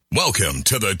Welcome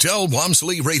to the Del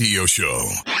Walmsley Radio Show.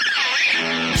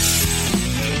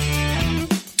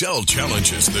 Del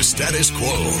challenges the status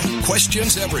quo,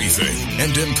 questions everything,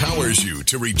 and empowers you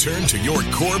to return to your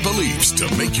core beliefs to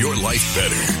make your life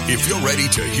better. If you're ready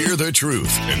to hear the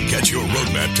truth and get your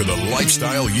roadmap to the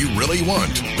lifestyle you really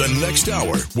want, the next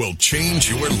hour will change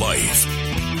your life.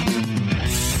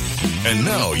 And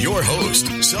now, your host,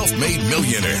 self-made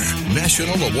millionaire,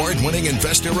 national award-winning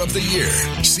investor of the year,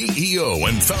 CEO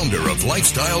and founder of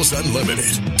Lifestyles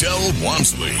Unlimited, Del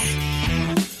Walmsley.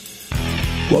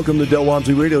 Welcome to the Del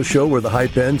Walmsley Radio Show, where the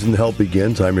hype ends and the help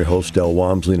begins. I'm your host, Del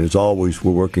Walmsley, and as always,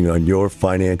 we're working on your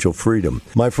financial freedom.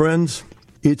 My friends,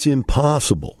 it's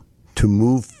impossible to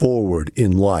move forward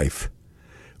in life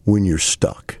when you're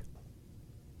stuck.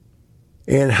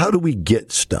 And how do we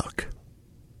get stuck?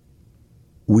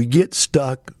 We get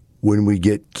stuck when we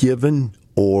get given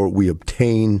or we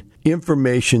obtain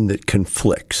information that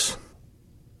conflicts.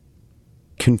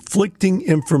 Conflicting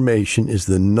information is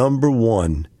the number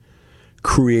one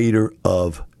creator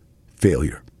of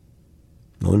failure.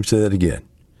 Now, let me say that again.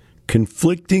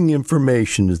 Conflicting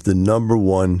information is the number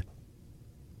one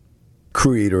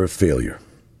creator of failure.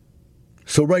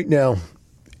 So right now,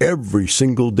 every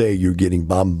single day you're getting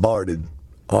bombarded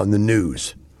on the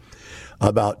news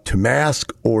about to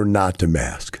mask or not to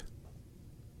mask.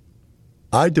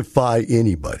 I defy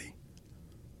anybody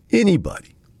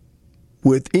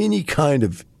with any kind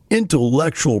of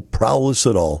intellectual prowess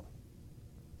at all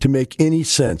to make any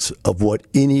sense of what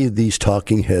any of these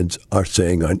talking heads are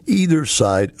saying on either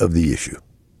side of the issue.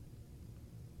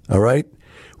 All right?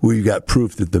 We've got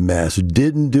proof that the masks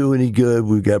didn't do any good.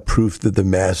 We've got proof that the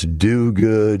masks do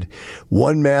good.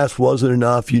 One mask wasn't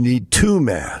enough. You need two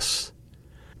masks.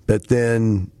 But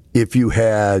then if you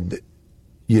had,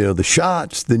 the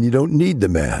shots, then you don't need the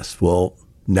mask. Well,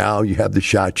 now you have the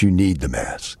shots, you need the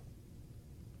mask.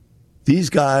 These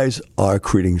guys are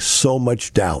creating so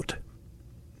much doubt,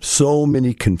 so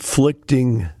many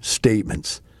conflicting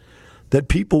statements that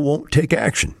people won't take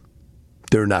action.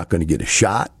 They're not going to get a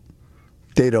shot.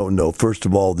 They don't know. First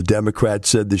of all, the Democrats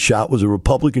said the shot was a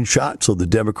Republican shot, so the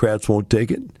Democrats won't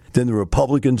take it. Then the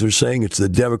Republicans are saying it's the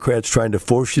Democrats trying to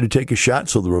force you to take a shot,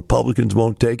 so the Republicans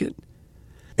won't take it.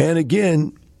 And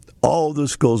again, all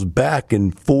this goes back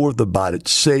and forth about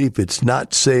it's safe, it's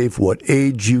not safe, what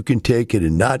age you can take it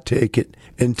and not take it.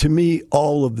 And to me,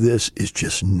 all of this is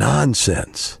just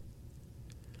nonsense.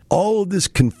 All of this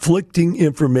conflicting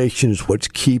information is what's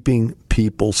keeping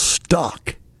people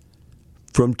stuck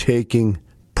from taking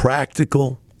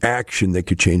practical action that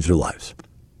could change their lives.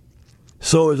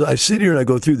 So as I sit here and I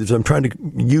go through this, I'm trying to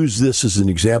use this as an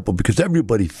example because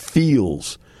everybody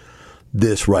feels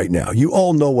this right now. You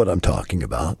all know what I'm talking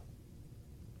about.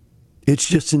 It's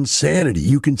just insanity.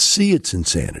 You can see it's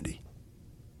insanity.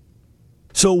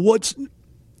 So what's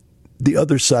the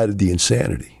other side of the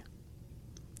insanity?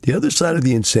 The other side of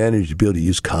the insanity is to be able to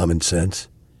use common sense,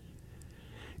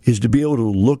 is to be able to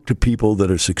look to people that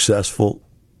are successful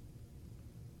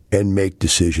and make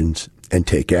decisions and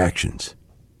take actions.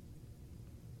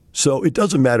 So it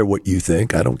doesn't matter what you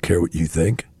think. I don't care what you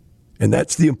think. And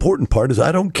that's the important part is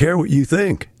I don't care what you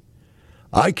think.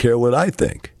 I care what I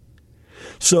think.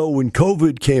 So when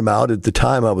COVID came out, at the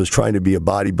time I was trying to be a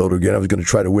bodybuilder again. I was going to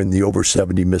try to win the over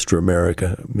 70 Mr.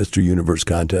 America, Mr. Universe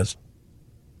contest.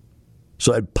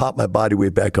 So I'd pop my body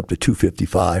weight back up to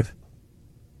 255.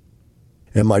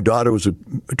 And my daughter was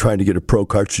trying to get a pro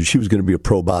card, so she was going to be a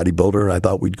pro bodybuilder, and I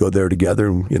thought we'd go there together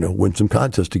and, win some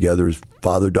contests together as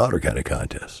father-daughter kind of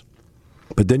contest.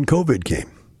 But then COVID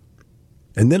came.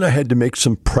 And then I had to make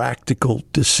some practical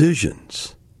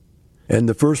decisions. And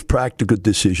the first practical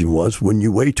decision was when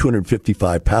you weigh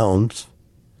 255 pounds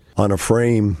on a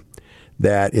frame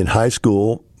that in high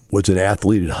school was an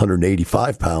athlete at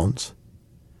 185 pounds,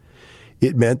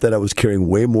 it meant that I was carrying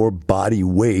way more body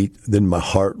weight than my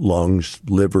heart, lungs,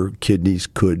 liver, kidneys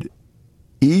could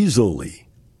easily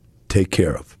take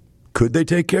care of. Could they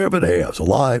take care of it? Hey, I was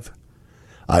alive.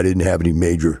 I didn't have any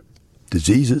major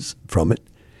diseases from it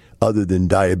other than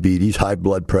diabetes, high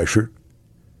blood pressure,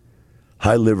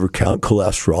 high liver count,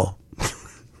 cholesterol.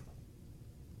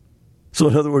 So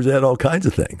in other words, I had all kinds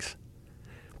of things.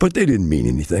 But they didn't mean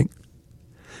anything.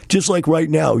 Just like right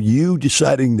now, you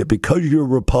deciding that because you're a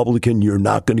Republican, you're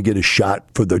not going to get a shot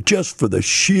for the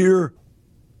sheer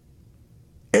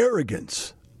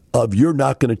arrogance of you're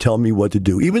not going to tell me what to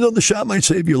do, even though the shot might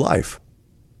save your life.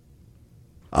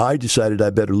 I decided I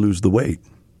better lose the weight.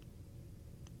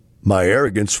 My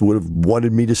arrogance would have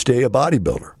wanted me to stay a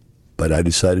bodybuilder, but I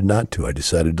decided not to. I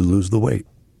decided to lose the weight.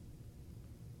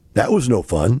 That was no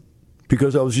fun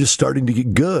because I was just starting to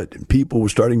get good and people were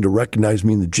starting to recognize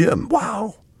me in the gym.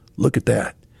 Wow, look at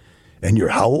that. And you're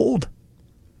how old?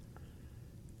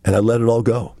 And I let it all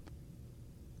go.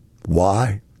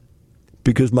 Why?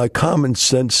 Because my common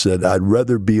sense said I'd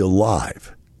rather be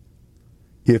alive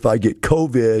if I get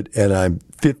COVID and I'm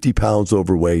 50 pounds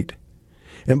overweight.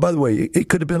 And by the way, it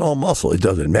could have been all muscle. It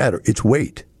doesn't matter. It's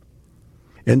weight.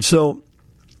 And so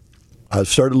I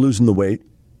started losing the weight,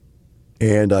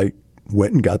 and I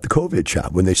went and got the COVID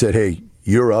shot. When they said, hey,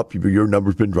 you're up, your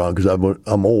number's been drawn because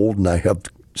I'm old and I have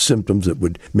symptoms that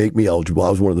would make me eligible.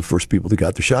 I was one of the first people that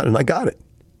got the shot, and I got it.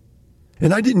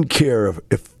 And I didn't care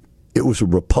if it was a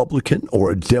Republican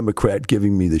or a Democrat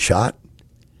giving me the shot.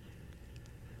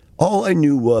 All I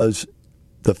knew was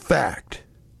the fact,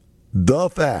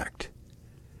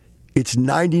 it's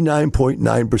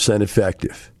 99.9%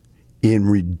 effective in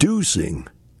reducing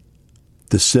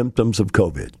the symptoms of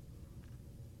COVID.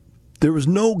 There was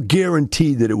no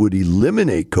guarantee that it would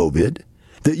eliminate COVID,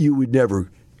 that you would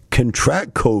never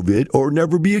contract COVID or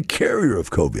never be a carrier of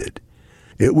COVID.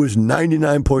 It was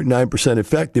 99.9%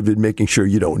 effective in making sure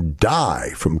you don't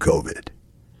die from COVID.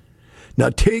 Now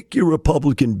take your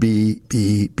Republican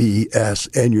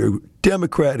BS and your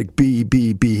Democratic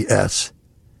BS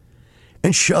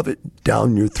and shove it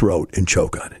down your throat and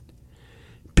choke on it.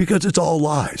 Because it's all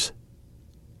lies.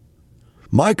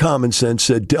 My common sense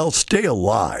said, Del, stay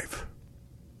alive.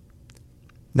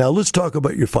 Now let's talk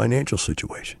about your financial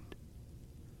situation.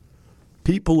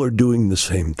 People are doing the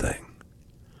same thing.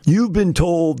 You've been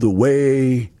told the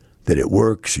way that it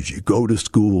works is you go to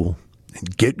school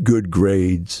and get good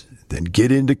grades, then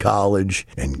get into college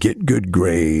and get good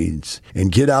grades,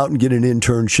 and get out and get an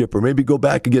internship, or maybe go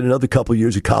back and get another couple of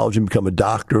years of college and become a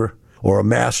doctor or a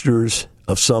master's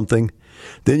of something.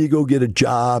 Then you go get a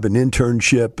job, an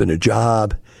internship and a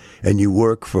job, and you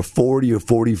work for 40 or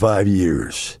 45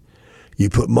 years. You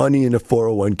put money in a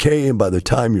 401k, and by the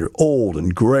time you're old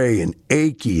and gray and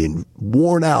achy and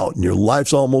worn out and your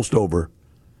life's almost over,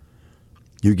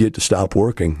 you get to stop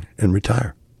working and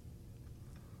retire.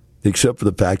 Except for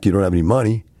the fact you don't have any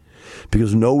money,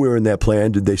 because nowhere in that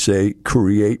plan did they say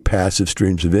create passive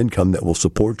streams of income that will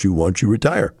support you once you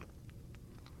retire.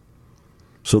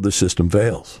 So the system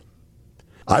fails.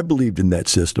 I believed in that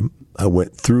system. I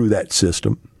went through that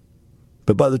system.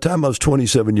 But by the time I was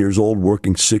 27 years old,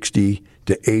 working 60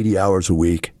 to 80 hours a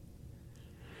week,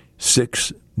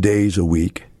 6 days a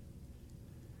week,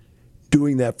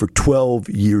 doing that for 12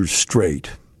 years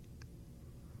straight,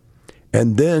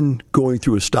 and then going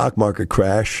through a stock market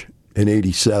crash in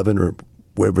 87 or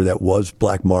whatever that was,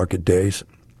 black market days,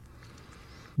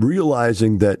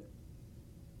 realizing that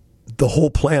the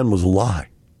whole plan was a lie.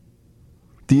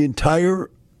 The entire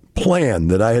plan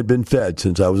that I had been fed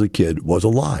since I was a kid was a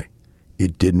lie.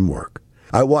 It didn't work.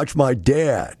 I watched my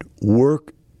dad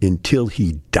work until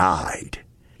he died.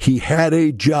 He had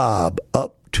a job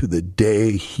up to the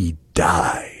day he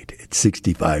died at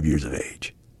 65 years of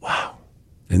age. Wow.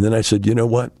 And then I said, you know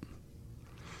what?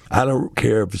 I don't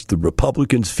care if it's the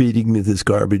Republicans feeding me this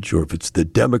garbage or if it's the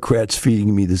Democrats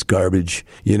feeding me this garbage,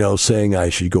 saying I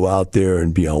should go out there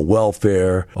and be on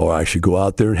welfare or I should go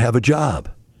out there and have a job.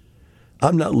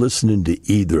 I'm not listening to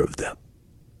either of them.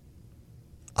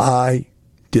 I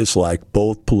dislike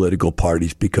both political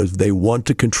parties because they want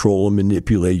to control and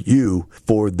manipulate you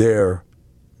for their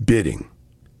bidding.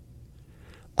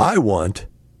 I want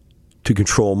to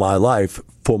control my life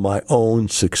for my own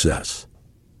success.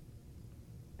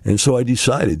 And so I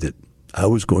decided that I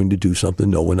was going to do something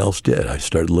no one else did. I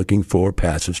started looking for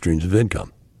passive streams of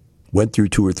income. Went through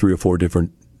 2 or 3 or 4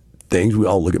 different things. We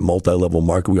all look at multi-level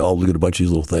market. We all look at a bunch of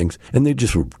these little things. And they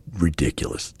just were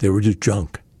ridiculous. They were just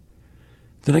junk.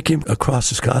 Then I came across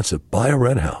this concept, buy a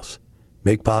rent house,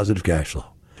 make positive cash flow.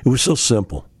 It was so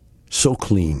simple, so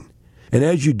clean. And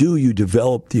as you do, you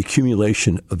develop the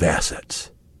accumulation of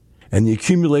assets. And the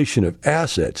accumulation of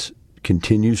assets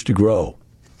continues to grow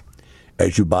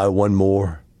as you buy one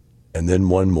more, and then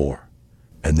one more,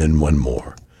 and then one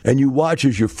more. And you watch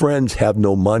as your friends have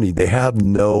no money. They have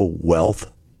no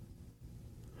wealth.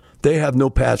 They have no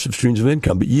passive streams of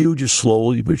income. But you just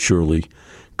slowly but surely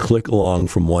click along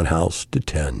from one house to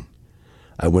 10.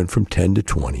 I went from 10 to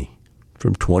 20,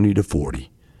 from 20 to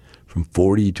 40, from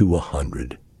 40 to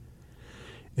 100,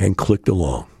 and clicked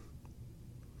along.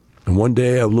 And one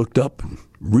day I looked up and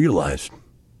realized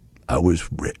I was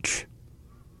rich.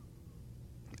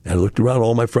 And I looked around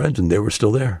all my friends, and they were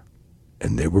still there,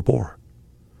 and they were poor.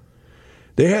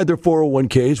 They had their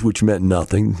 401ks, which meant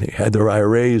nothing. They had their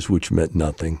IRAs, which meant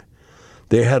nothing.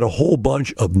 They had a whole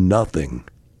bunch of nothing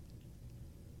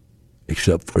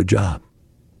except for a job.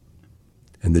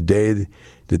 And the day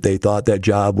that they thought that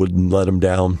job wouldn't let them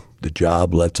down, the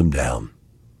job lets them down.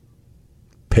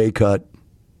 Pay cut,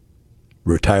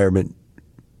 retirement,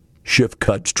 shift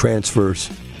cuts, transfers,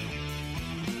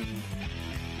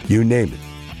 you name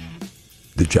it.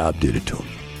 The job did it to them.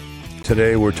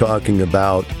 Today we're talking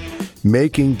about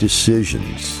making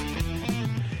decisions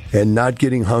and not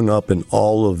getting hung up in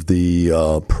all of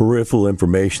the peripheral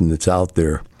information that's out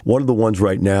there. One of the ones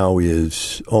right now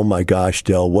is, oh my gosh,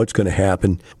 Del, what's going to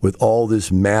happen with all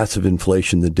this massive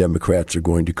inflation the Democrats are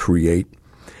going to create?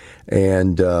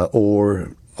 And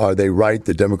or are they right,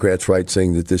 the Democrats right,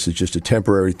 saying that this is just a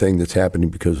temporary thing that's happening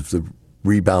because of the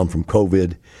rebound from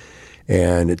COVID?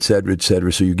 And et cetera, et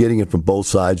cetera. So you're getting it from both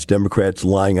sides. Democrats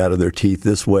lying out of their teeth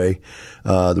this way.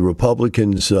 The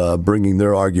Republicans bringing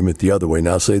their argument the other way.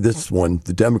 Now, say this one,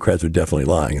 the Democrats are definitely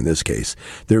lying in this case.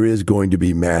 There is going to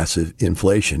be massive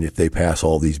inflation if they pass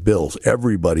all these bills.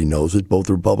 Everybody knows it. Both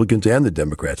the Republicans and the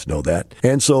Democrats know that.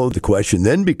 And so the question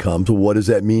then becomes, well, what does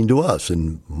that mean to us?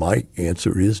 And my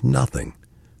answer is nothing.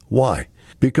 Why?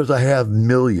 Because I have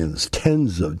millions,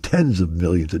 tens of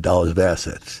millions of dollars of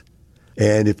assets.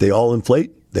 And if they all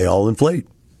inflate, they all inflate.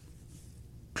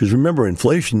 Because remember,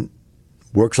 inflation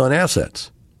works on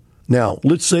assets. Now,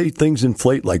 let's say things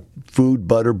inflate like food,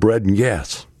 butter, bread, and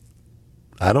gas.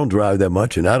 I don't drive that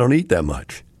much and I don't eat that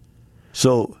much.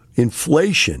 So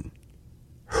inflation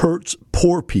hurts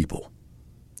poor people.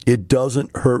 It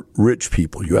doesn't hurt rich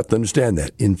people. You have to understand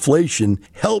that. Inflation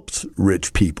helps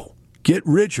rich people get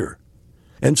richer.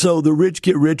 And so the rich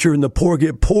get richer and the poor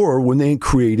get poorer when they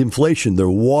create inflation. They're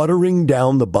watering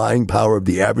down the buying power of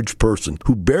the average person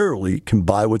who barely can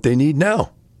buy what they need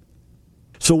now.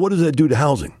 So what does that do to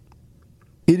housing?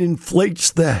 It inflates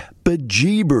the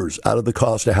bejeebers out of the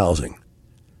cost of housing.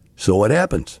 So what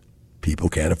happens? People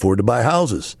can't afford to buy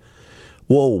houses.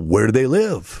 Well, where do they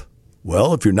live?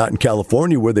 Well, if you're not in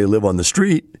California where they live on the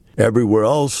street, everywhere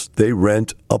else, they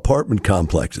rent apartment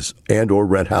complexes and or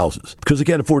rent houses because they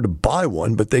can't afford to buy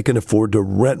one, but they can afford to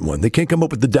rent one. They can't come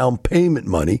up with the down payment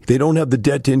money. They don't have the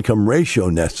debt-to-income ratio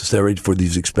necessary for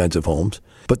these expensive homes.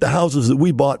 But the houses that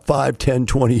we bought 5, 10,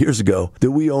 20 years ago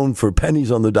that we own for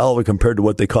pennies on the dollar compared to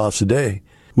what they cost today,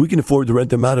 we can afford to rent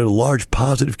them out at a large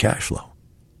positive cash flow.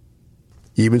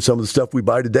 Even some of the stuff we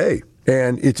buy today.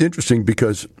 And it's interesting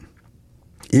because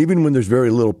even when there's very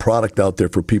little product out there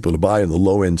for people to buy on the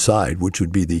low-end side, which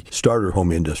would be the starter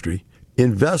home industry,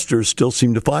 investors still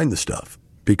seem to find the stuff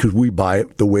because we buy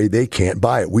it the way they can't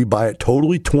buy it. We buy it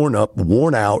totally torn up,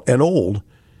 worn out, and old,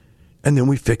 and then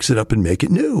we fix it up and make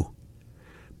it new.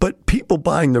 But people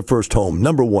buying their first home,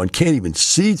 number one, can't even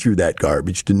see through that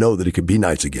garbage to know that it could be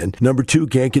nice again. Number two,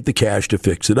 can't get the cash to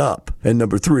fix it up. And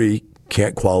number three,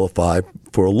 can't qualify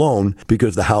for a loan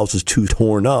because the house is too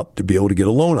torn up to be able to get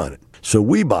a loan on it. So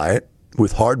we buy it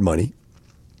with hard money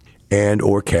and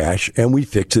or cash, and we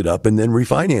fix it up and then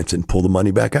refinance it and pull the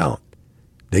money back out.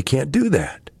 They can't do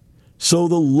that. So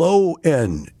the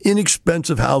low-end,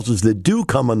 inexpensive houses that do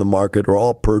come on the market are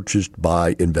all purchased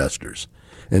by investors.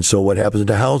 And so what happens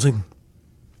to housing?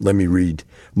 Let me read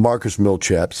Marcus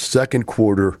Millichap's second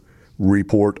quarter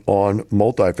report on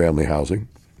multifamily housing.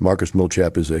 Marcus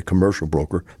Millichap is a commercial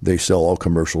broker. They sell all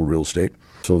commercial real estate.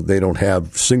 So they don't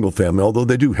have single family, although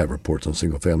they do have reports on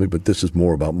single family, but this is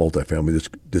more about multifamily,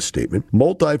 this statement.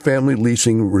 Multifamily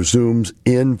leasing resumes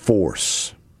in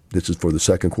force. This is for the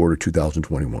second quarter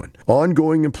 2021.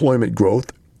 Ongoing employment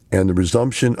growth and the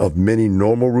resumption of many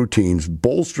normal routines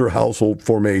bolster household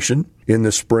formation in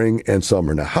the spring and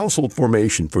summer. Now, household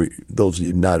formation, for those of you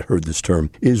who have not heard this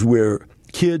term, is where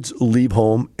kids leave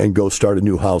home and go start a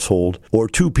new household, or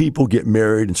two people get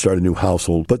married and start a new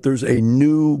household, but there's a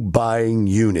new buying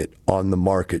unit on the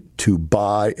market to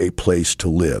buy a place to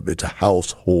live. It's a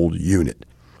household unit.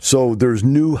 So there's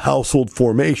new household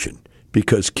formation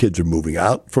because kids are moving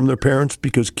out from their parents,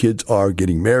 because kids are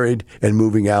getting married and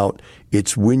moving out.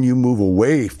 It's when you move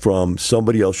away from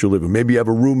somebody else you're living. Maybe you have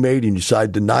a roommate and you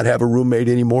decide to not have a roommate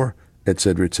anymore, et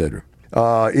cetera, et cetera.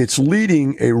 It's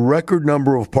leading a record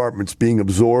number of apartments being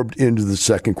absorbed into the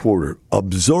second quarter.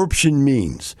 Absorption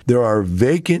means there are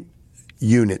vacant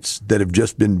units that have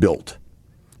just been built.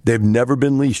 They've never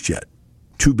been leased yet.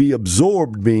 To be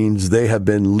absorbed means they have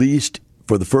been leased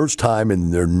for the first time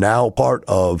and they're now part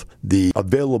of the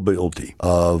availability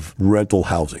of rental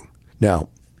housing. Now,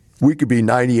 we could be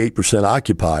 98%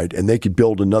 occupied and they could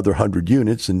build another 100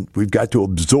 units and we've got to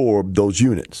absorb those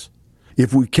units.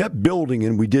 If we kept building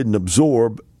and we didn't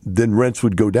absorb, then rents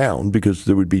would go down because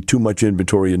there would be too much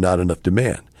inventory and not enough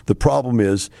demand. The problem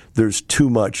is there's too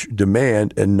much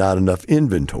demand and not enough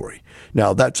inventory.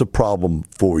 Now, that's a problem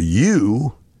for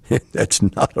you. That's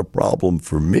not a problem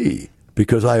for me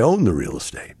because I own the real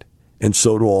estate. And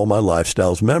so do all my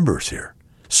Lifestyles members here.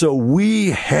 So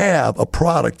we have a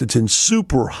product that's in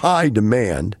super high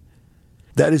demand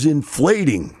that is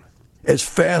inflating as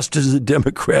fast as the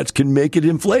Democrats can make it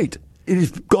inflate. It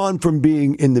has gone from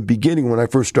being, in the beginning when I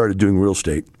first started doing real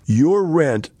estate, your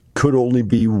rent could only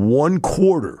be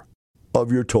 1/4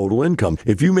 of your total income.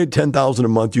 If you made $10,000 a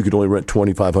month, you could only rent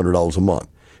 $2,500 a month.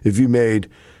 If you made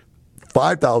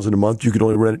 $5,000 a month, you could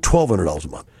only rent $1,200 a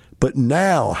month. But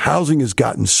now housing has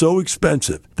gotten so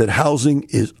expensive that housing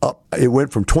is up. It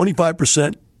went from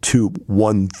 25% to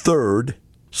 1/3.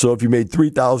 So if you made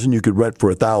 $3,000, you could rent for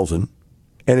 $1,000.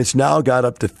 And it's now got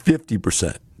up to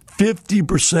 50%.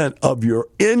 50% of your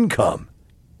income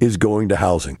is going to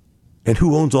housing. And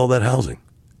who owns all that housing?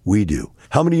 We do.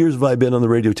 How many years have I been on the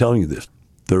radio telling you this?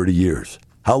 30 years.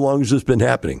 How long has this been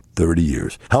happening? 30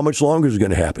 years. How much longer is it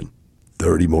going to happen?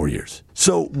 30 more years.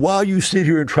 So while you sit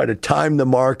here and try to time the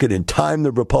market and time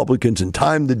the Republicans and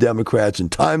time the Democrats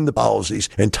and time the policies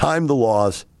and time the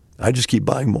laws, I just keep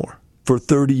buying more for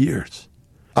 30 years.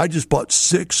 I just bought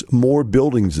 6 more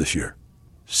buildings this year.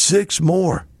 6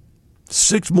 more.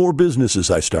 6 more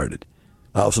businesses I started.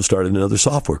 I also started another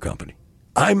software company.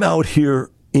 I'm out here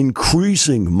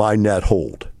increasing my net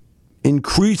hold,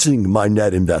 increasing my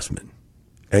net investment.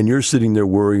 And you're sitting there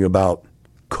worrying about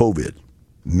COVID,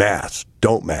 masks,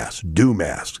 don't mask, do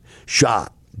mask,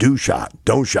 shot, do shot,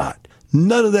 don't shot.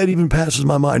 None of that even passes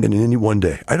my mind in any one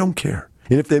day. I don't care.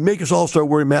 And if they make us all start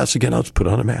wearing masks again, I'll just put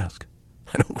on a mask.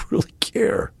 I don't really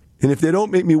care. And if they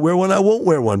don't make me wear one, I won't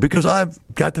wear one because I've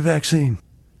got the vaccine.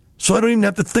 So I don't even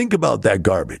have to think about that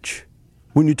garbage.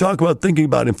 When you talk about thinking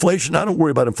about inflation, I don't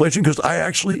worry about inflation because I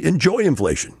actually enjoy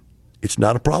inflation. It's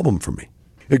not a problem for me.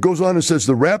 It goes on and says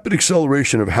the rapid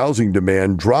acceleration of housing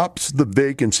demand drops the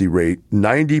vacancy rate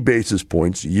 90 basis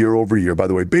points year over year. By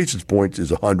the way, basis points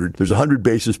is 100. There's 100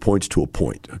 basis points to a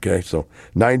point, okay? So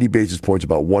 90 basis points,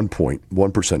 about 1 point,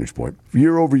 1 percentage point.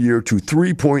 Year over year to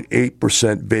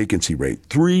 3.8% vacancy rate.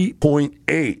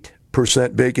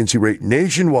 3.8% vacancy rate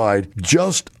nationwide,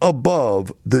 just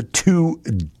above the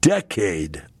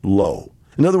 2-decade low.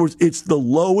 In other words, it's the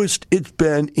lowest it's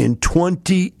been in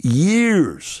 20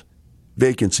 years.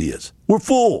 Vacancy is. We're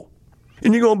full.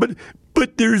 And you're going,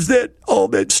 but there's all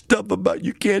that stuff about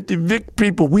you can't evict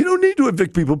people. We don't need to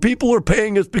evict people. People are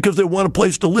paying us because they want a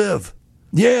place to live.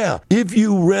 Yeah, if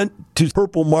you rent to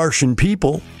Purple Martian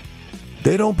people,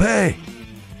 they don't pay.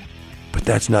 But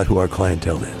that's not who our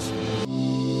clientele is.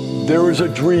 There is a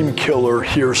dream killer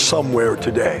here somewhere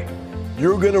today.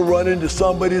 You're going to run into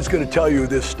somebody that's going to tell you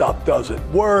this stuff doesn't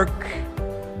work.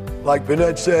 Like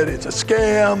Vinette said, it's a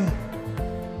scam.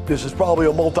 This is probably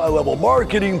a multi-level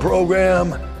marketing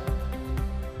program.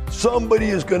 Somebody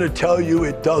is going to tell you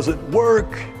it doesn't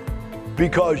work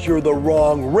because you're the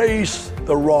wrong race,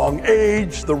 the wrong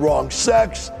age, the wrong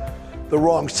sex, the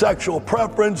wrong sexual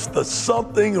preference, the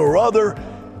something or other.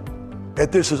 And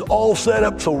this is all set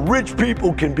up so rich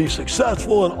people can be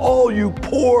successful and all you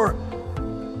poor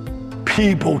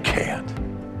people can't.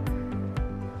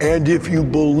 And if you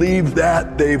believe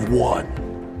that, they've won.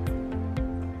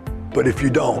 But if you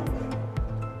don't,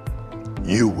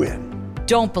 you win.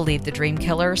 Don't believe the dream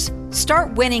killers.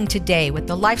 Start winning today with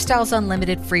the Lifestyles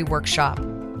Unlimited free workshop.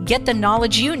 Get the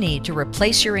knowledge you need to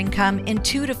replace your income in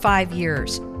 2 to 5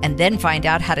 years, and then find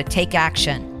out how to take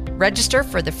action. Register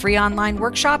for the free online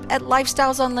workshop at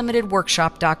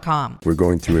lifestylesunlimitedworkshop.com. We're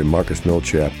going through a Marcus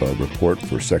Millichap report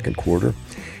for second quarter.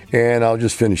 And I'll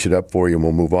just finish it up for you and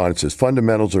we'll move on. It says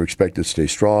fundamentals are expected to stay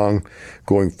strong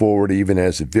going forward, even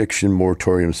as eviction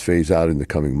moratoriums phase out in the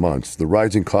coming months. The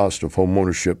rising cost of home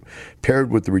ownership, paired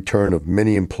with the return of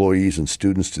many employees and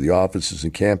students to the offices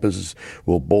and campuses,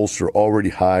 will bolster already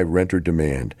high renter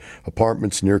demand.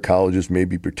 Apartments near colleges may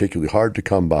be particularly hard to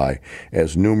come by,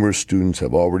 as numerous students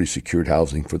have already secured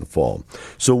housing for the fall.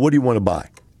 So what do you want to buy?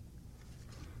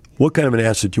 What kind of an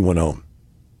asset do you want to own?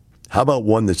 How about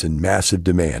one that's in massive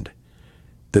demand,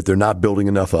 that they're not building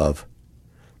enough of,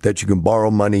 that you can borrow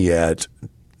money at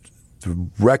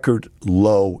record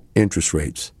low interest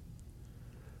rates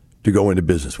to go into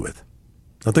business with?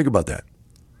 Now think about that.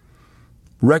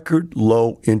 Record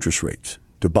low interest rates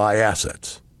to buy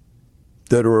assets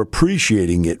that are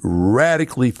appreciating at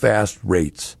radically fast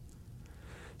rates.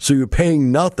 So you're paying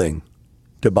nothing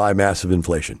to buy massive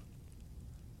inflation.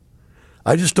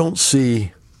 I just don't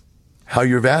see how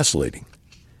you're vacillating.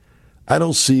 I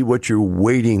don't see what you're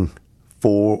waiting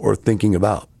for or thinking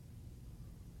about,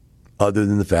 other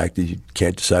than the fact that you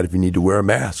can't decide if you need to wear a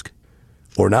mask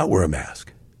or not wear a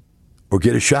mask, or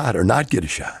get a shot or not get a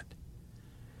shot.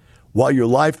 While your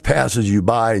life passes you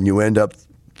by and you end up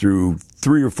through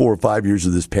 3 or 4 or 5 years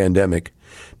of this pandemic,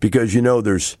 because you know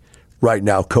there's right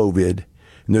now COVID,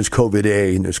 and there's COVID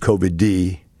A, and there's COVID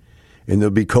D, and there'll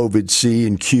be COVID C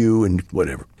and Q and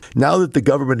whatever. Now that the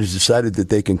government has decided that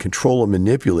they can control and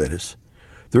manipulate us,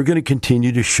 they're going to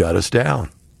continue to shut us down.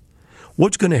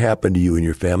 What's going to happen to you and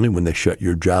your family when they shut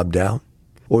your job down?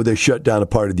 Or they shut down a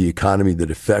part of the economy that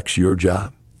affects your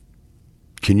job?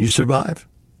 Can you survive?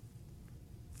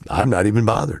 I'm not even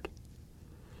bothered.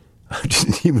 I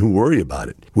didn't even worry about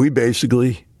it. We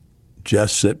basically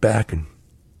just sit back and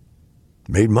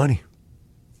made money.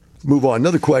 Move on.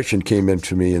 Another question came in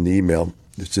to me in the email.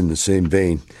 It's in the same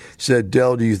vein. It said,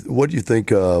 Del, what do you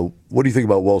think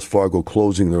about Wells Fargo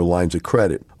closing their lines of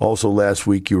credit? Also, last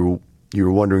week you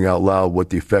were wondering out loud what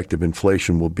the effect of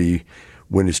inflation will be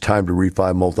when it's time to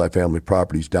refi multifamily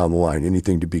properties down the line.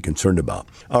 Anything to be concerned about?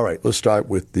 All right, let's start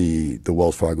with the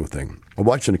Wells Fargo thing. I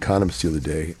watched an economist the other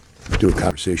day do a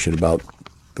conversation about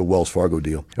the Wells Fargo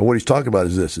deal. And what he's talking about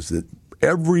is this, is that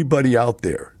everybody out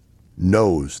there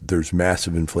knows there's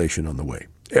massive inflation on the way.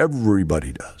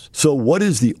 Everybody does. So what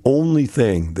is the only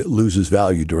thing that loses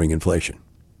value during inflation?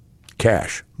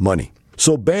 Cash, money.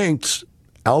 So banks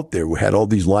out there who had all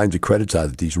these lines of credits out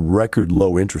at these record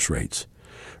low interest rates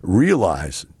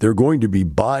realize they're going to be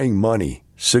buying money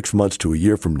 6 months to a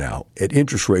year from now at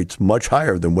interest rates much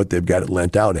higher than what they've got it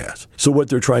lent out as. So what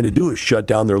they're trying to do is shut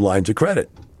down their lines of credit.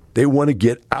 They want to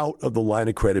get out of the line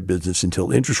of credit business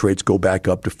until interest rates go back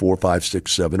up to 4, 5,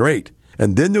 6, 7, or 8.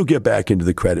 And then they'll get back into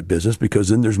the credit business because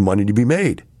then there's money to be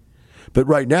made. But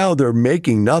right now they're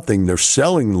making nothing. They're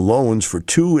selling loans for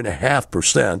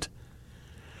 2.5%,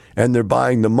 and they're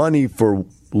buying the money for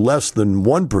less than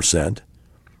 1%.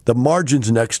 The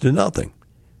margin's next to nothing.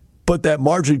 But that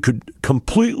margin could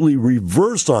completely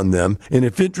reverse on them, and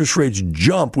if interest rates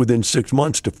jump within 6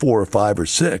 months to 4 or 5 or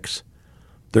 6,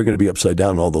 they're going to be upside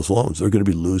down on all those loans. They're going to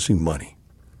be losing money.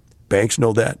 Banks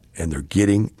know that, and they're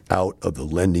getting out of the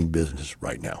lending business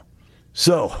right now.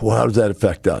 So, how does that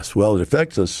affect us? Well, it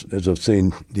affects us, as I was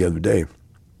saying the other day.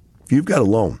 If you've got a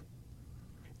loan,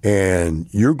 and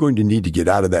you're going to need to get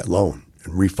out of that loan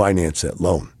and refinance that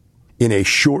loan in a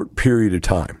short period of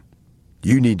time,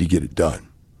 you need to get it done.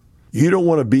 You don't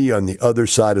want to be on the other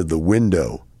side of the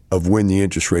window of when the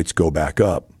interest rates go back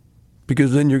up,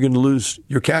 because then you're going to lose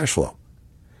your cash flow.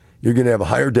 You're going to have a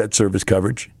higher debt service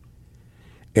coverage,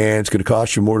 and it's going to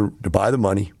cost you more to buy the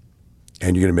money,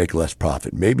 and you're going to make less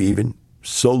profit, maybe even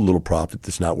so little profit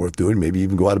that's not worth doing, maybe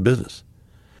even go out of business.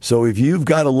 So if you've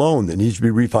got a loan that needs to be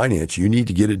refinanced, you need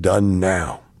to get it done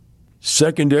now.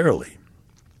 Secondarily,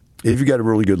 if you've got a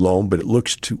really good loan, but it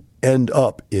looks to end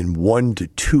up in 1 to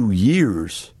 2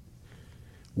 years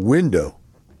window,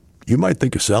 you might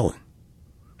think of selling.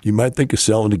 You might think of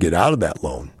selling to get out of that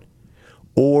loan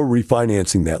or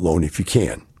refinancing that loan if you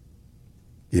can.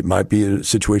 It might be a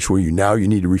situation where you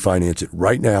need to refinance it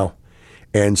right now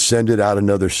and send it out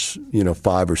another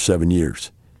 5 or 7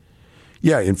 years.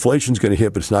 Yeah, inflation's going to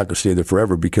hit, but it's not going to stay there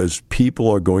forever because people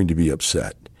are going to be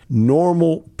upset.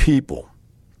 Normal people,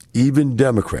 even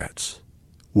Democrats,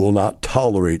 will not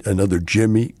tolerate another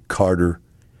Jimmy Carter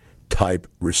type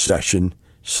recession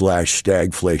 /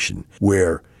 stagflation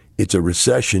where it's a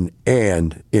recession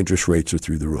and interest rates are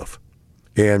through the roof.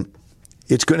 And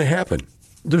it's going to happen.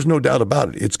 There's no doubt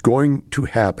about it. It's going to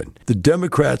happen. The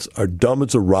Democrats are dumb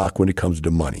as a rock when it comes to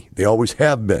money. They always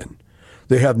have been.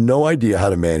 They have no idea how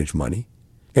to manage money.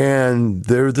 And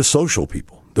they're the social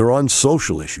people. They're on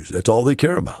social issues. That's all they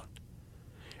care about.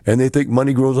 And they think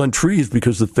money grows on trees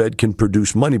because the Fed can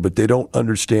produce money, but they don't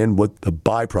understand what the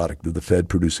byproduct of the Fed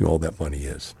producing all that money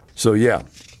is. So, yeah,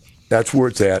 that's where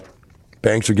it's at.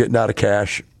 Banks are getting out of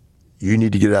cash. You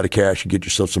need to get out of cash and get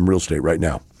yourself some real estate right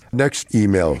now. Next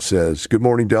email says, good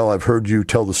morning, Del. I've heard you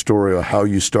tell the story of how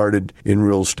you started in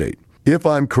real estate. If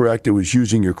I'm correct, it was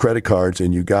using your credit cards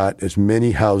and you got as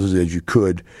many houses as you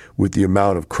could with the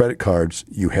amount of credit cards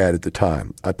you had at the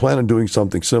time. I plan on doing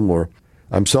something similar.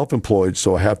 I'm self-employed,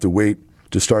 so I have to wait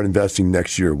to start investing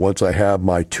next year once I have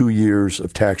my 2 years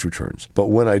of tax returns. But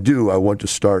when I do, I want to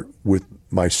start with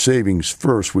my savings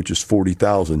first, which is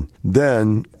 $40,000.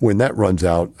 Then, when that runs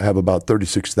out, I have about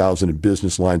 $36,000 in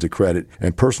business lines of credit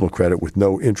and personal credit with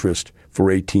no interest for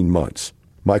 18 months.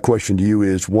 My question to you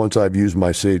is, once I've used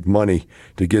my saved money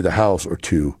to get a house or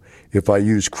two, if I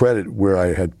use credit where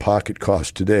I had pocket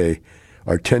costs today,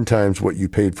 are 10 times what you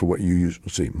paid for what you used.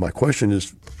 Let's see, my question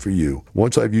is for you.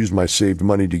 Once I've used my saved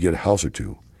money to get a house or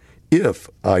two, if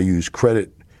I use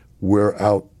credit where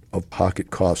out of pocket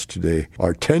costs today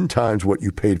are 10 times what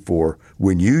you paid for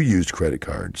when you used credit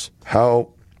cards, how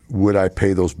would I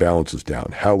pay those balances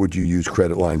down? How would you use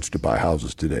credit lines to buy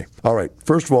houses today? All right.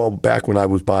 First of all, back when I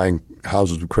was buying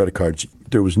houses with credit cards,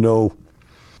 there was no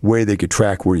way they could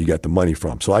track where you got the money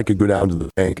from. So I could go down to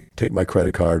the bank, take my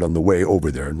credit card on the way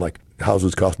over there and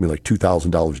houses cost me like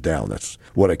 $2,000 down. That's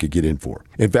what I could get in for.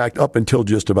 In fact, up until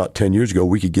just about 10 years ago,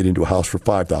 we could get into a house for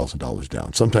 $5,000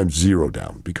 down, sometimes zero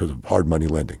down because of hard money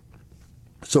lending.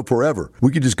 So forever,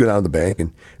 we could just go down to the bank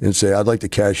and say, I'd like to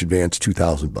cash advance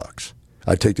 $2,000.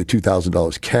 I'd take the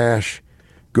 $2,000 cash,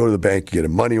 go to the bank, get a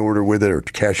money order with it or a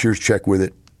cashier's check with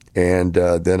it, and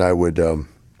then I would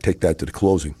take that to the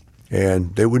closing.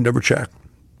 And they would never check.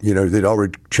 You know, they'd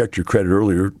already checked your credit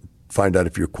earlier, find out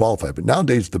if you're qualified. But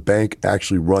nowadays, the bank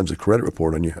actually runs a credit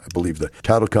report on you. I believe the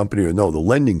title company the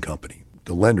lending company,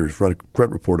 the lenders run a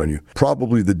credit report on you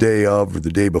probably the day of or the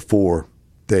day before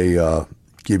they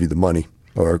give you the money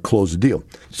or close the deal.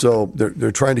 So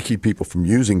they're trying to keep people from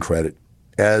using credit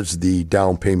as the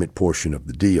down payment portion of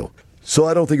the deal. So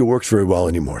I don't think it works very well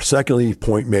anymore. Secondly,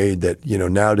 point made that,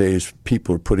 nowadays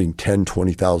people are putting $10,000,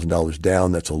 $20,000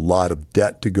 down. That's a lot of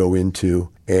debt to go into,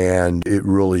 and it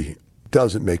really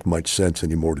doesn't make much sense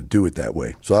anymore to do it that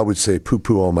way. So I would say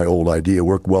poo-poo on my old idea. It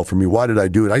worked well for me. Why did I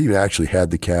do it? I even actually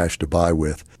had the cash to buy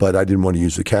with, but I didn't want to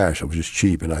use the cash. I was just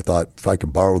cheap, and I thought if I can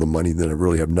borrow the money, then I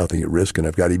really have nothing at risk, and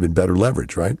I've got even better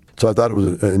leverage, right? So I thought it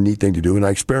was a neat thing to do, and I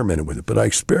experimented with it. But I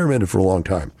experimented for a long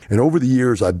time. And over the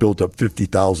years, I built up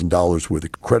 $50,000 worth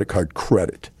of credit card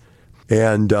credit.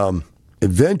 And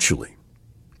eventually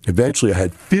I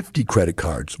had 50 credit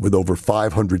cards with over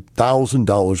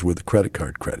 $500,000 worth of credit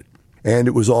card credit. And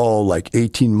it was all like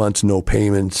 18 months, no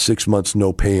payments, 6 months,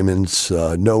 no payments,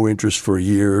 no interest for a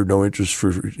year, no interest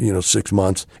for, 6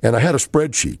 months. And I had a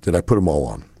spreadsheet that I put them all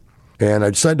on. And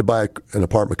I decided to buy an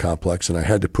apartment complex, and I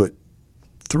had to put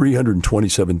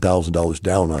 $327,000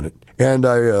 down on it. And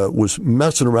I was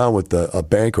messing around with a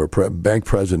bank or bank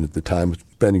president at the time,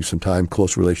 spending some time,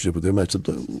 close relationship with him. I said,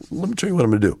 let me tell you what I'm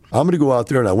going to do. I'm going to go out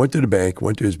there, and I went to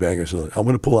his bank. I said, I'm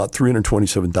going to pull out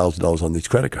 $327,000 on these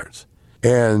credit cards.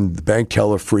 And the bank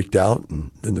teller freaked out, and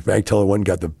then the bank teller went and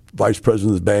got the vice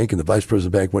president of the bank, and the vice president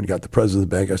of the bank went and got the president of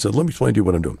the bank. I said, let me explain to you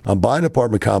what I'm doing. I'm buying an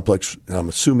apartment complex, and I'm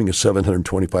assuming a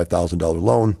 $725,000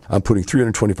 loan. I'm putting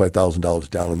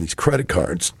 $325,000 down on these credit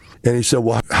cards. And he said,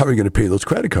 well, how are you going to pay those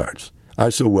credit cards? I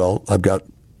said, well, I've got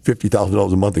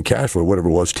 $50,000 a month in cash flow, whatever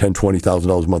it was, $10,000,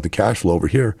 $20,000 a month in cash flow over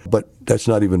here. But that's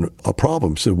not even a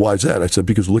problem. He said, why is that? I said,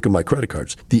 because look at my credit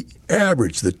cards.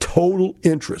 The total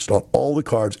interest on all the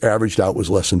cards averaged out was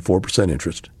less than 4%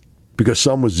 interest. Because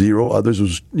some was zero, others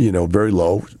was, very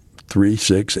low, 3,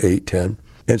 6, 8, 10.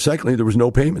 And secondly, there was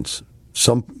no payments.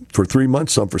 Some for 3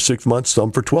 months, some for 6 months,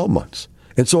 some for 12 months.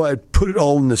 And so I put it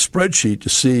all in the spreadsheet to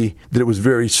see that it was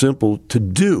very simple to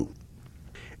do.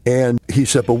 And he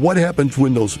said, but what happens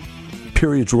when those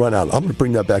periods run out? I'm going to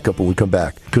bring that back up when we come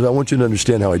back, because I want you to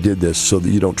understand how I did this so that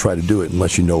you don't try to do it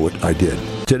unless you know what I did.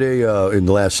 Today, in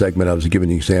the last segment, I was giving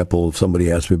an example of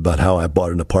somebody asked me about how I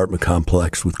bought an apartment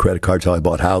complex with credit cards, how I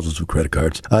bought houses with credit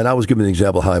cards. And I was giving an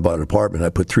example of how I bought an apartment. I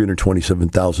put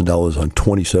 $327,000 on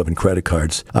 27 credit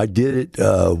cards. I did it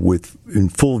in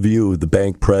full view of the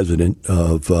bank president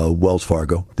of Wells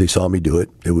Fargo. They saw me do it.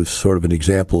 It was sort of an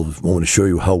example of, I want to show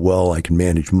you how well I can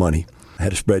manage money. I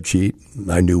had a spreadsheet.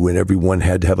 I knew when everyone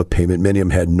had to have a payment. Many of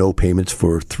them had no payments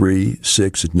for 3,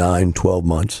 6, 9, 12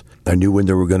 months. I knew when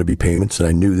there were going to be payments, and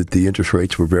I knew that the interest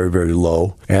rates were very, very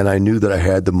low, and I knew that I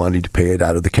had the money to pay it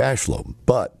out of the cash flow.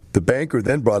 But the banker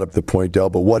then brought up the point,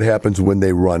 Del, but what happens when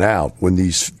they run out, when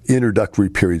these introductory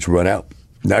periods run out?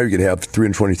 Now you're going to have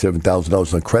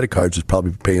 $327,000 on credit cards. It's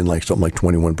probably paying something like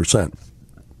 21%.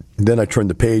 And then I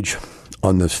turned the page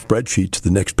on the spreadsheet to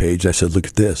the next page. I said, look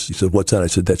at this. He said, what's that? I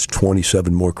said, that's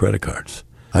 27 more credit cards.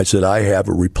 I said, I have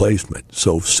a replacement.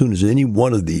 So as soon as any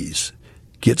one of these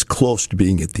gets close to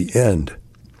being at the end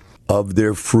of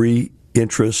their free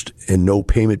interest and no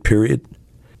payment period,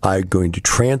 I'm going to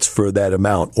transfer that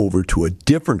amount over to a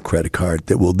different credit card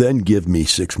that will then give me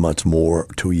 6 months more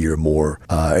to a year more,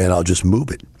 and I'll just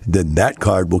move it. Then that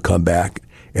card will come back,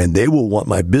 and they will want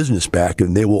my business back,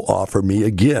 and they will offer me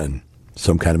again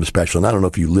some kind of a special. And I don't know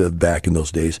if you lived back in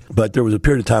those days, but there was a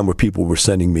period of time where people were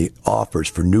sending me offers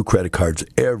for new credit cards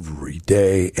every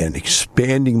day and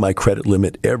expanding my credit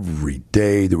limit every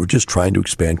day. They were just trying to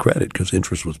expand credit because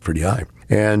interest was pretty high.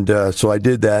 And so I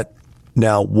did that.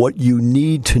 Now, what you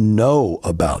need to know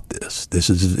about this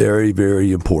is very,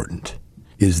 very important,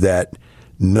 is that,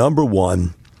 number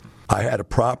one, I had a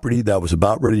property that was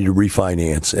about ready to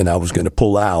refinance, and I was going to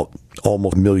pull out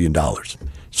almost $1 million.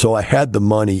 So I had the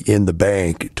money in the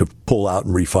bank to pull out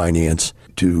and refinance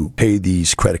to pay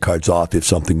these credit cards off if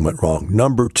something went wrong.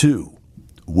 Number two,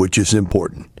 which is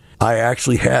important, I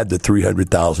actually had the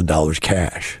 $300,000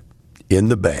 cash in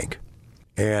the bank.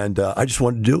 And I just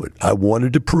wanted to do it. I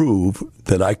wanted to prove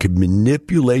that I could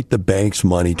manipulate the bank's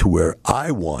money to where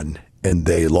I won and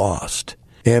they lost.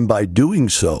 And by doing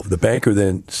so, the banker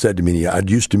then said to me, I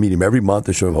used to meet him every month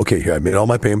and show him, okay, here, I made all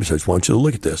my payments. I just want you to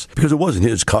look at this. Because it wasn't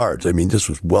his cards. I mean, this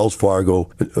was Wells Fargo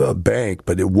Bank,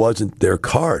 but it wasn't their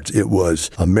cards. It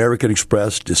was American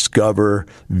Express, Discover,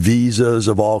 Visas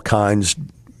of all kinds,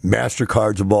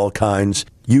 MasterCards of all kinds.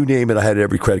 You name it, I had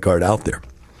every credit card out there.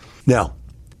 Now,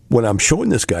 when I'm showing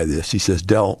this guy this, he says,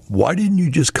 Del, why didn't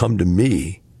you just come to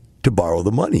me to borrow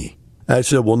the money? I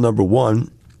said, well, number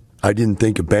one, I didn't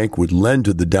think a bank would lend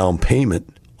to the down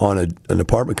payment on an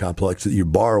apartment complex that you're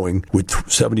borrowing with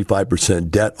 75%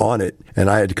 debt on it,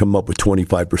 and I had to come up with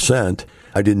 25%.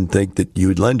 I didn't think that you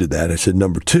would lend to that. I said,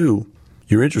 number two,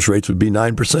 your interest rates would be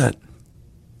 9%.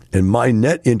 And my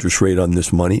net interest rate on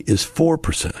this money is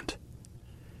 4%.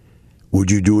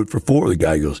 Would you do it for 4? The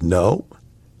guy goes, no,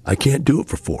 I can't do it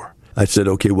for 4. I said,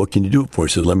 okay, what can you do it for?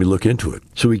 He said, let me look into it.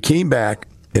 So he came back,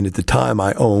 and at the time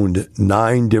I owned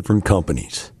 9 different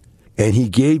companies. And he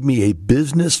gave me a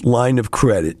business line of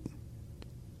credit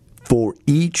for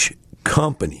each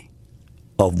company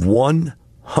of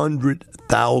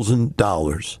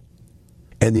 $100,000.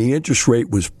 And the interest rate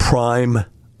was prime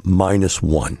minus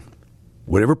 1.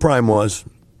 Whatever prime was,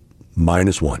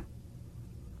 minus 1.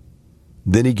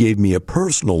 Then he gave me a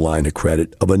personal line of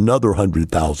credit of another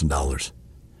 $100,000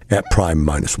 at prime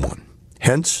minus 1.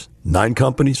 Hence, 9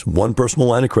 companies, 1 personal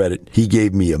line of credit. He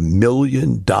gave me $1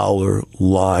 million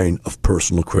line of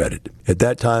personal credit. At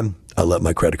that time, I let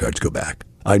my credit cards go back.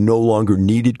 I no longer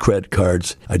needed credit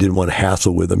cards. I didn't want to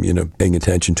hassle with them, paying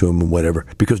attention to them and whatever,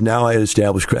 because now I had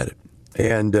established credit.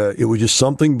 And it was just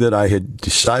something that I had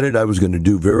decided I was going to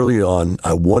do very early on.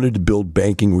 I wanted to build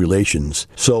banking relations.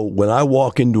 So when I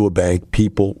walk into a bank,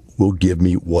 people will give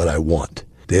me what I want.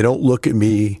 They don't look at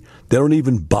me. They don't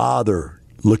even bother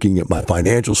looking at my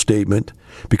financial statement,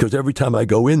 because every time I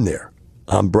go in there,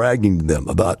 I'm bragging to them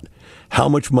about how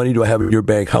much money do I have in your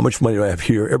bank, how much money do I have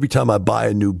here. Every time I buy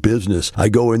a new business, I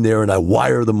go in there and I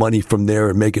wire the money from there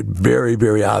and make it very,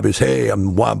 very obvious. Hey,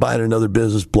 I'm buying another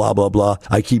business, blah, blah, blah.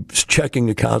 I keep checking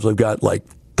accounts. I've got like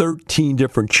 13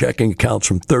 different checking accounts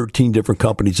from 13 different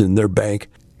companies in their bank,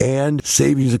 and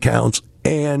savings accounts,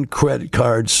 and credit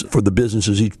cards for the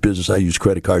businesses. Each business I use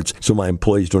credit cards, so my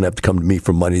employees don't have to come to me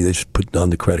for money. They just put it on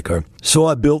the credit card. So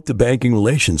I built the banking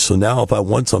relations. So now if I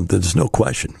want something, there's no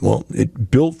question. Well,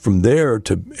 it built from there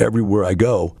to everywhere I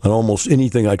go. And almost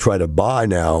anything I try to buy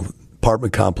now,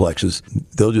 apartment complexes,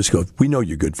 they'll just go, we know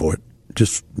you're good for it.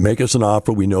 Just make us an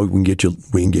offer. We know we can get you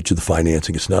the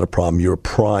financing. It's not a problem. You're a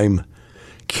prime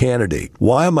candidate.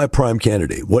 Why am I a prime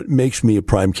candidate? What makes me a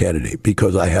prime candidate?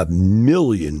 Because I have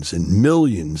millions and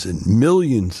millions and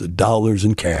millions of dollars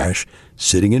in cash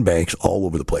sitting in banks all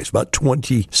over the place. About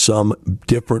 20 some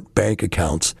different bank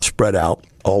accounts spread out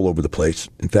all over the place.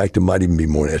 In fact, it might even be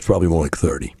more. It's probably more like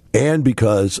 30. And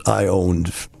because I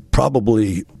owned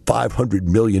probably $500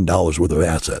 million worth of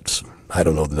assets. I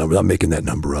don't know the number. I'm making that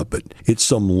number up, but it's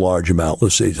some large amount.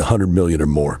 Let's say it's $100 million or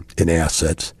more in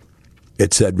assets,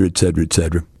 et cetera, et cetera, et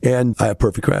cetera. And I have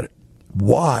perfect credit.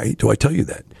 Why do I tell you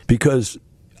that? Because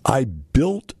I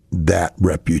built that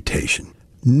reputation.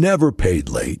 Never paid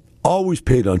late. Always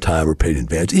paid on time or paid in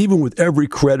advance. Even with every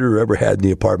creditor I ever had in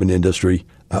the apartment industry,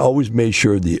 I always made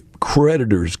sure the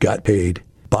creditors got paid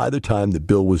by the time the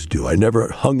bill was due. I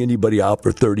never hung anybody out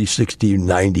for 30, 60,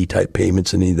 90 type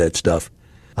payments, any of that stuff.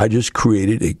 I just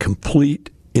created a complete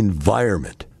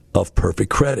environment of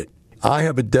perfect credit. I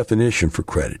have a definition for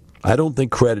credit. I don't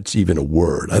think credit's even a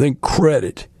word. I think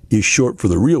credit is short for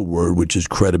the real word, which is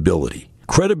credibility.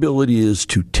 Credibility is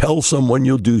to tell someone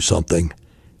you'll do something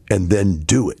and then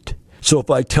do it. So if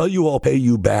I tell you I'll pay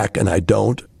you back and I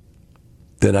don't,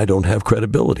 then I don't have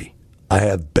credibility. I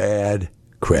have bad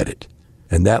credit.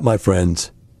 And that, my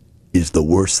friends, is the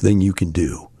worst thing you can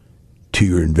do to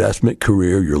your investment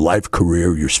career, your life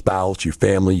career, your spouse, your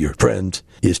family, your friends,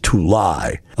 is to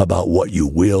lie about what you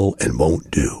will and won't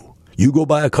do. You go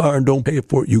buy a car and don't pay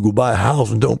for it. You go buy a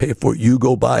house and don't pay for it. You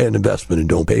go buy an investment and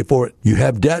don't pay for it. You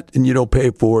have debt and you don't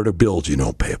pay for it, or bills, you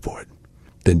don't pay for it.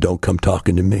 Then don't come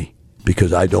talking to me,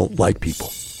 because I don't like people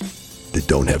that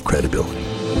don't have credibility.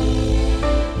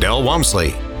 Del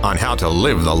Walmsley on how to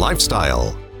live the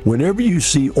lifestyle. Whenever you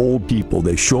see old people,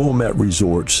 they show them at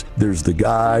resorts. There's the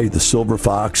guy, the silver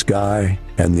fox guy,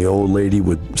 and the old lady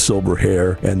with silver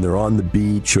hair, and they're on the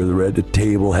beach or they're at a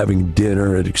table having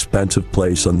dinner at an expensive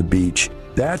place on the beach.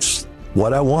 That's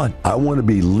what I want. I want to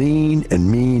be lean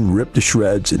and mean, ripped to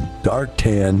shreds, and dark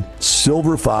tan,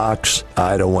 silver fox.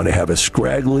 I don't want to have a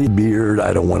scraggly beard.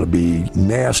 I don't want to be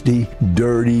nasty,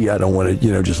 dirty. I don't want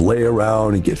to, just lay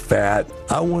around and get fat.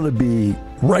 I want to be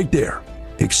right there.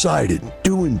 excited,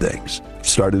 doing things.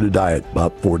 Started a diet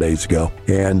about 4 days ago,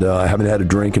 and I haven't had a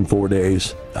drink in 4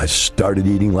 days. I started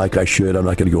eating like I should. I'm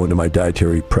not going to go into my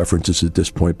dietary preferences at this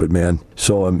point, but man,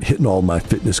 so I'm hitting all my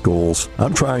fitness goals.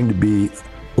 I'm trying to be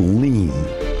lean.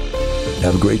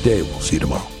 Have a great day. We'll see you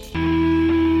tomorrow.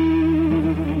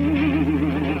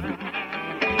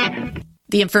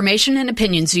 The information and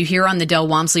opinions you hear on the Del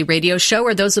Walmsley radio show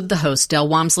are those of the host, Del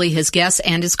Walmsley, his guests,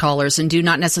 and his callers, and do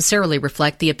not necessarily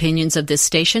reflect the opinions of this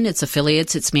station, its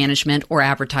affiliates, its management, or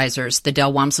advertisers. The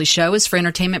Del Walmsley show is for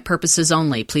entertainment purposes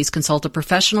only. Please consult a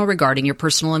professional regarding your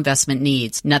personal investment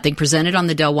needs. Nothing presented on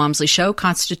the Del Walmsley show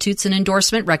constitutes an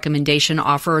endorsement, recommendation,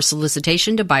 offer, or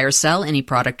solicitation to buy or sell any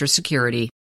product or security.